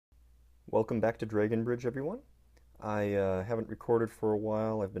Welcome back to Dragon Bridge, everyone. I haven't recorded for a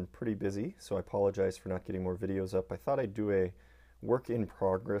while. I've been pretty busy, so I apologize for not getting more videos up. I thought I'd do a work in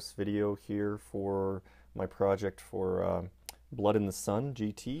progress video here for my project for Blood in the Sun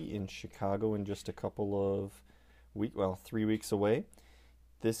GT in Chicago in just a couple of weeks, well, 3 weeks away.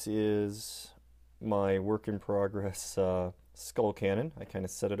 This is my work in progress skull cannon. I kind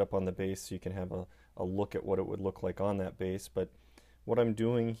of set it up on the base so you can have a look at what it would look like on that base, but what I'm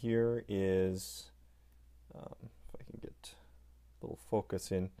doing here is, if I can get a little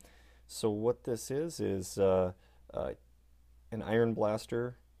focus in. So what this is an Iron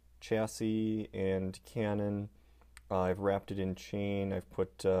Blaster chassis and cannon. I've wrapped it in chain. I've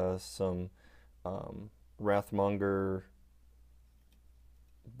put some Wrathmonger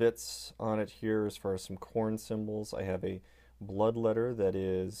bits on it here as far as some corn symbols. I have a bloodletter that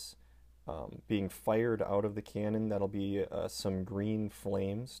is being fired out of the cannon. That'll be some green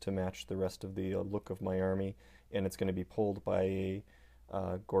flames to match the rest of the look of my army, and it's going to be pulled by a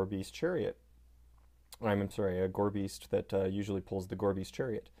Gorbeast chariot. I'm sorry, a Gorbeast that usually pulls the Gorbeast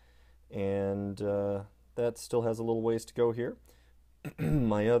chariot. And that still has a little ways to go here.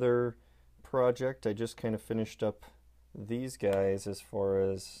 My other project, I just kind of finished up these guys as far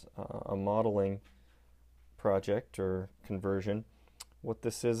as a modeling project or conversion. What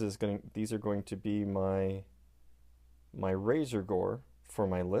this is these are going to be my razorgor for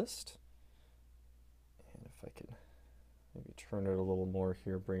my list. And if I can maybe turn it a little more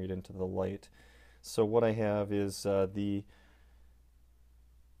here, bring it into the light. So what I have is the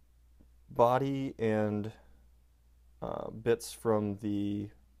body and bits from the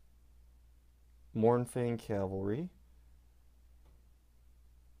Mournfang Cavalry,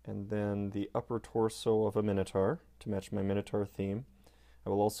 and then the upper torso of a Minotaur to match my Minotaur theme. I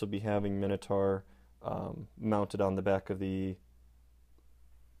will also be having Minotaur mounted on the back of the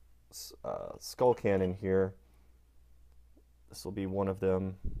skull cannon here. This will be one of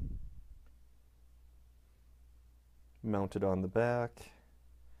them mounted on the back,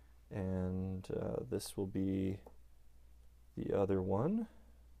 and this will be the other one.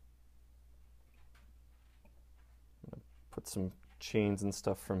 I'm going to put some chains and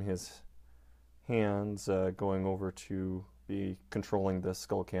stuff from his hands going over to be controlling the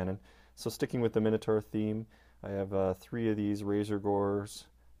skull cannon. So sticking with the Minotaur theme, I have 3 of these razorgors.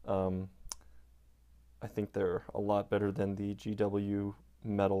 I think they're a lot better than the GW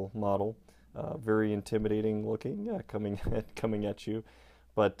metal model. Very intimidating looking, coming at you.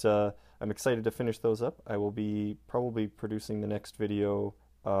 But I'm excited to finish those up. I will be probably producing the next video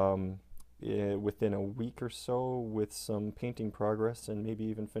within a week or so with some painting progress and maybe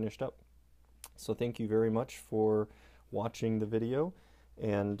even finished up. So thank you very much for watching the video,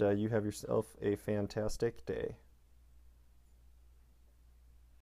 and you have yourself a fantastic day.